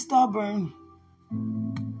very stubborn.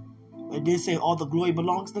 But they say all the glory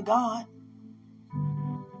belongs to God.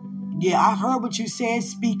 Yeah, I heard what you said,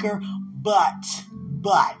 speaker, but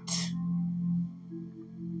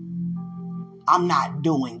I'm not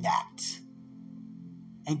doing that.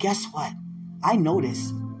 And guess what? I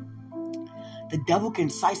notice the devil can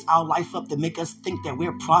size our life up to make us think that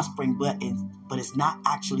we're prospering, but it's not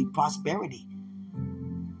actually prosperity.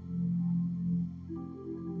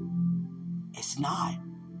 It's not.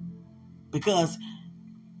 Because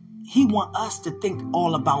he wants us to think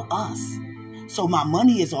all about us. So my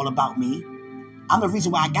money is all about me. I'm the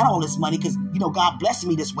reason why I got all this money because, God blessed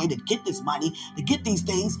me this way to get this money, to get these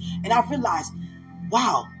things. And I realized,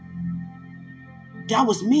 wow, that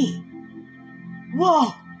was me.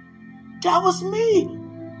 Whoa, that was me.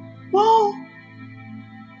 Whoa.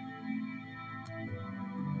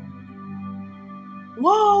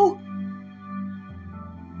 Whoa.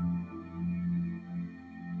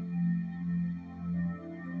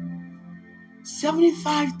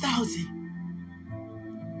 $75,000.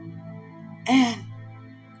 And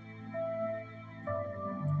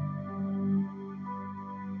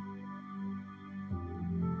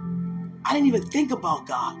I didn't even think about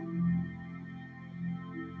God.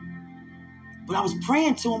 But I was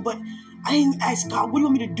praying to him, but I didn't ask God, what do you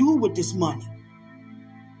want me to do with this money?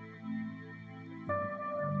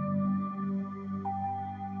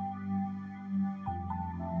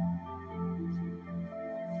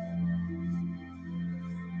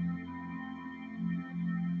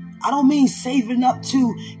 I don't mean saving up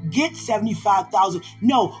to get $75,000.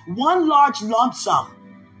 No, one large lump sum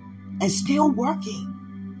and still working.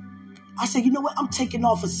 I said, you know what? I'm taking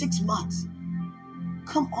off for 6 months.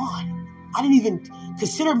 Come on. I didn't even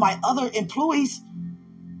consider my other employees,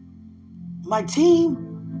 my team.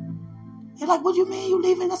 They're like, what do you mean you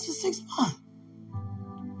leaving us for 6 months?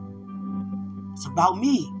 It's about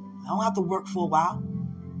me. I don't have to work for a while.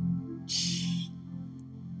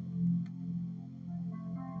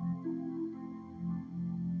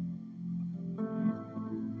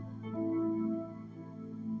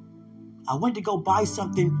 I went to go buy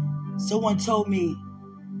something. Someone told me,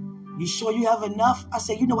 you sure you have enough? I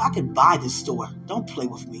said, I can buy this store. Don't play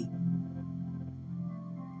with me.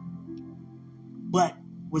 But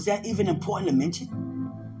was that even important to mention?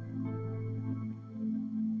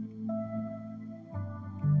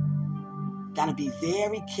 Gotta be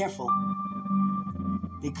very careful,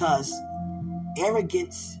 because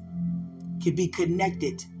arrogance can be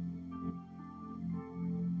connected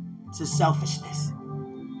to selfishness.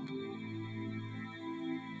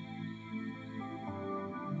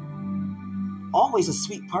 Always a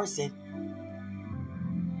sweet person,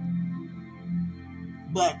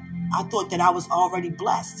 but I thought that I was already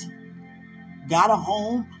blessed. Got a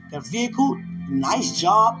home, got a vehicle, nice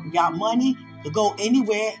job, got money to go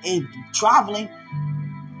anywhere and traveling.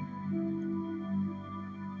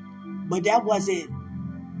 But that wasn't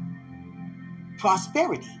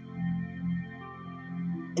prosperity.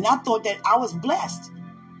 And I thought that I was blessed.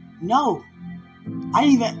 No, I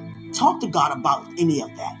didn't even talk to God about any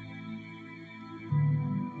of that.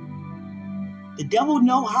 The devil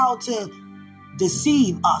know how to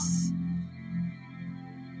deceive us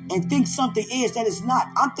and think something is that it's not.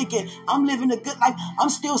 I'm thinking I'm living a good life. I'm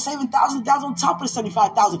still saving thousands of dollars on top of the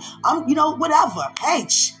 75,000. I'm, whatever. Hey,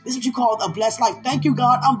 this is what you call a blessed life. Thank you,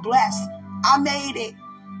 God. I'm blessed. I made it.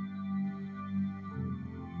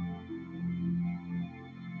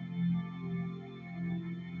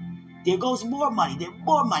 There goes more money. There's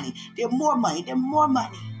more money. There's more money. There's more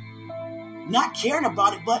money. Not caring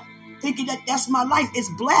about it, but thinking that that's my life. It's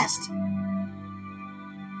blessed.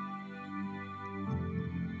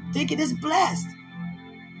 Thinking it's blessed.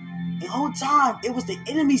 The whole time, it was the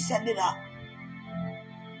enemy setting it up.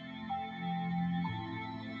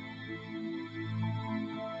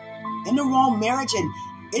 In the wrong marriage and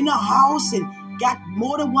in a house and got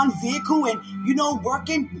more than one vehicle and,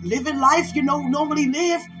 working, living life, normally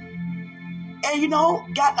live. And,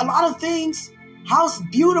 got a lot of things. House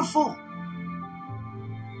beautiful.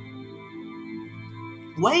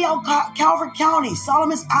 Way out Calvert County,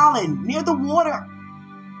 Solomon's Island, near the water.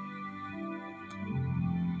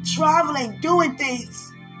 Traveling, doing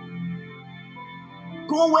things.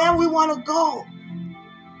 Going wherever we want to go.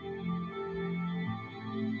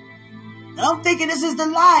 And I'm thinking this is the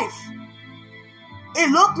life.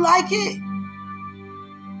 It looked like it.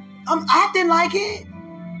 I'm acting like it.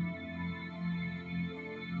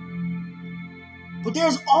 But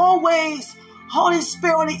there's always Holy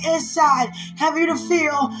Spirit on the inside, having you to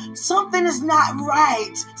feel something is not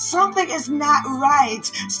right. Something is not right.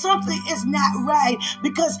 Something is not right,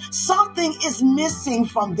 because something is missing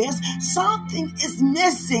from this. Something is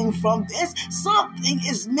missing from this. Something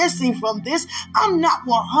is missing from this. I'm not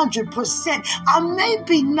 100%. I may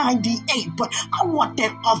be 98, but I want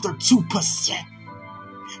that other 2%.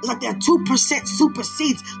 It's like that 2%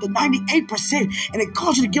 supersedes the 98%, and it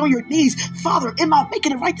calls you to get on your knees. Father, am I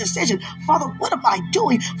making the right decision? Father, what am I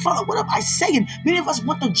doing? Father, what am I saying? Many of us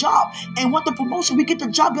want the job and want the promotion. We get the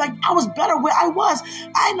job, be like, I was better where I was.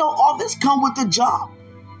 I know all this come with the job.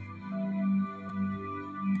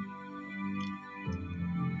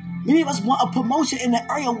 Many of us want a promotion in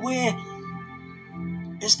the area where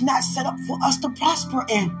it's not set up for us to prosper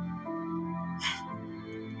in.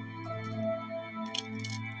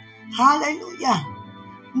 Hallelujah.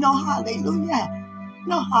 No, hallelujah.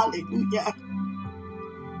 No, hallelujah.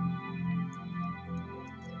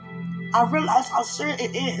 I realize how serious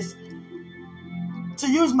it is to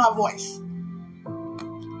use my voice.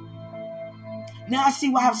 Now I see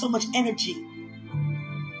why I have so much energy.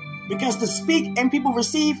 Because to speak and people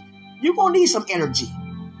receive, you're going to need some energy.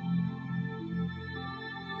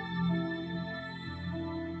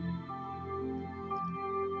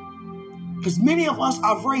 Because many of us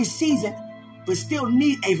are very seasoned, but still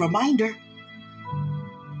need a reminder.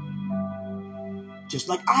 Just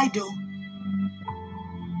like I do.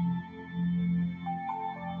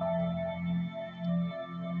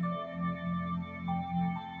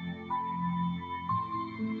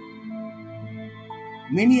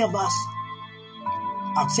 Many of us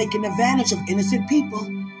are taking advantage of innocent people.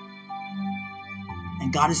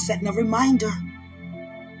 And God is setting a reminder.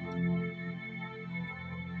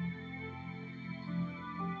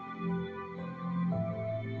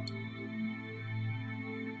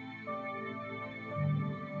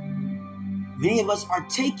 Many of us are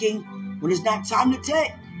taking when it's not time to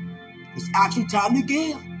take. It's actually time to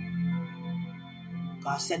give.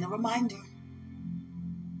 God's setting a reminder.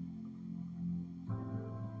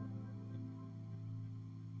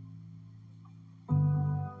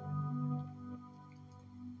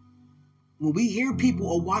 When we hear people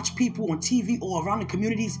or watch people on TV or around the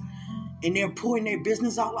communities and they're pouring their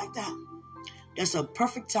business out like that, that's a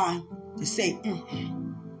perfect time to say,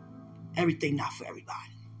 everything not for everybody.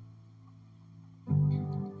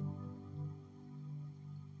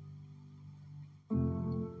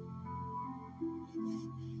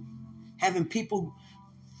 Having people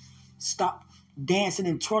stop dancing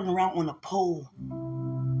and twirling around on a pole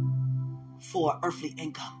for earthly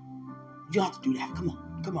income. You don't have to do that. Come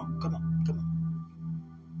on, come on, come on, come on.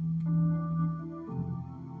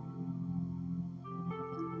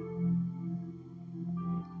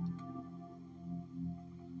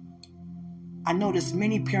 I noticed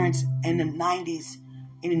many parents in the 90s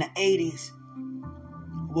and in the 80s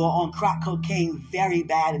were on crack cocaine very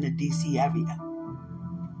bad in the DC area.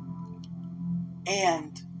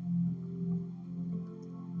 And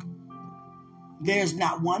there's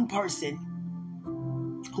not one person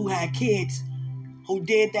who had kids who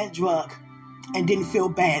did that drug and didn't feel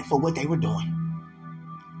bad for what they were doing.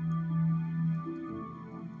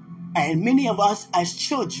 And many of us as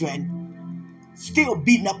children still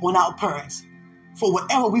beating up on our parents for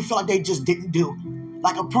whatever we feel like they just didn't do.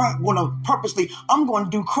 Like a parent going to purposely, I'm going to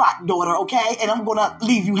do crack, daughter, okay? And I'm going to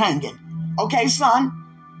leave you hanging. Okay, son?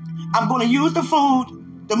 I'm going to use the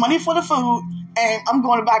food, the money for the food, and I'm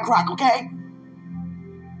going to buy crack, okay?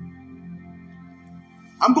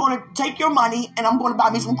 I'm going to take your money and I'm going to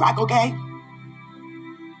buy me some crack, okay?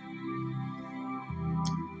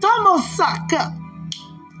 Tomosaka.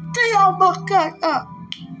 Tiamaka.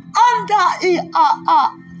 Anda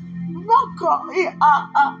I Moko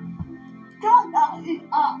I Gana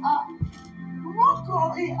I Moko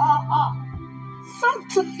I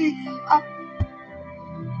Santa I.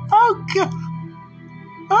 Oh God.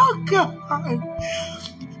 Oh God.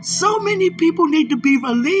 So many people need to be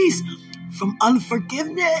released from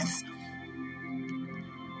unforgiveness.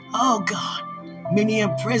 Oh God. Many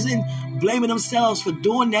in prison blaming themselves for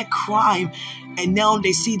doing that crime, and now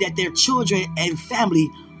they see that their children and family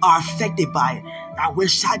are affected by it. I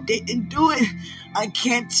wish I didn't do it. I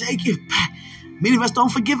can't take it back. Many of us don't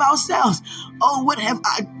forgive ourselves. Oh, what have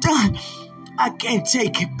I done? I can't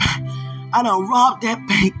take it back. I done robbed that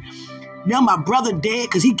bank. Now my brother dead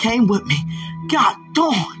because he came with me. God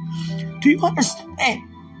darn. Do you understand?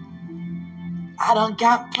 I done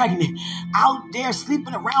got pregnant out there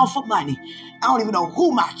sleeping around for money. I don't even know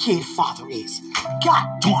who my kid father is.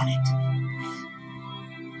 God darn it.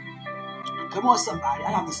 Come on, somebody.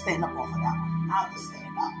 I have to stand up off of that one. I have to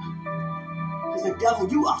stand up. Because the devil,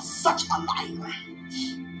 you are such a liar.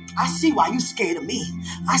 I see why you scared of me.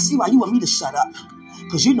 I see why you want me to shut up.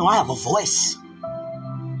 Because you know I have a voice.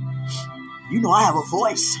 You know I have a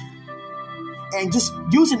voice. And just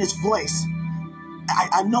using this voice,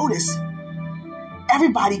 I notice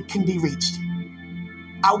everybody can be reached.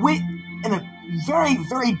 I went in a very,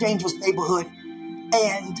 very dangerous neighborhood,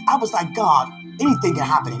 and I was like, God, anything can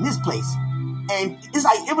happen in this place. And it's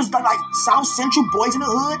like it was like South Central, Boys in the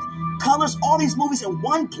Hood, Colors, all these movies in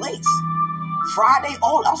one place. Friday,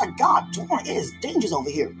 all I was like, God, it is dangerous over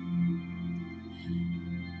here.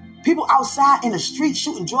 People outside in the street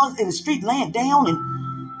shooting drugs in the street, laying down, and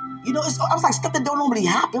I was like, stuff that don't normally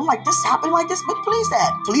happen. I'm like, this happened like this. Where the police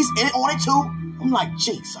at? Police in it on it too. I'm like,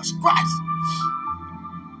 Jesus Christ.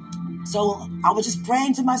 So I was just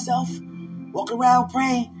praying to myself, walking around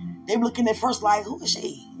praying. They were looking at first like, who is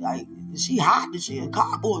she? Like, is she hot? Is she a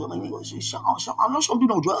cowboy? I mean, I know she don't do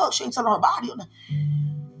no drugs. She ain't selling her body.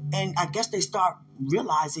 And I guess they start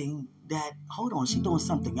realizing that, hold on, she doing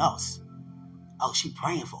something else. Oh, she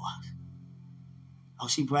praying for us. Oh,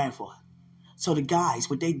 she praying for us. So the guys,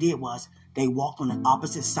 what they did was they walked on the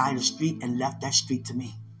opposite side of the street and left that street to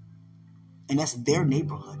me. And that's their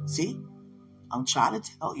neighborhood. See? I'm trying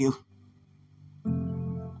to tell you.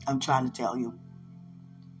 I'm trying to tell you.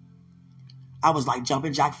 I was like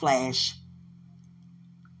jumping Jack Flash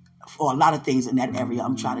for a lot of things in that area.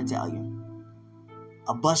 I'm trying to tell you.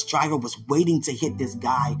 A bus driver was waiting to hit this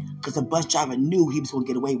guy because the bus driver knew he was going to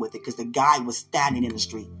get away with it because the guy was standing in the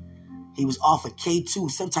street. He was off of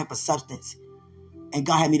K2, some type of substance. And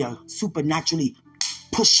God had me to supernaturally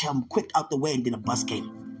push him quick out the way, and then a bus came.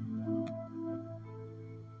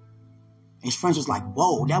 His friends was like,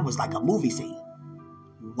 whoa, that was like a movie scene.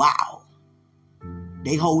 Wow.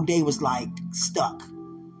 Their whole day was like stuck.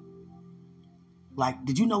 Like,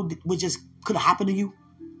 did you know what just could have happened to you?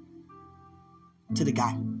 To the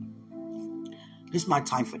guy. This is my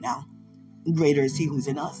time for now. Greater is he who's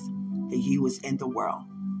in us than he who is in the world.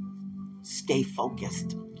 Stay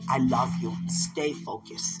focused. I love you. Stay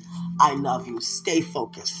focused. I love you. Stay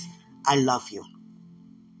focused. I love you.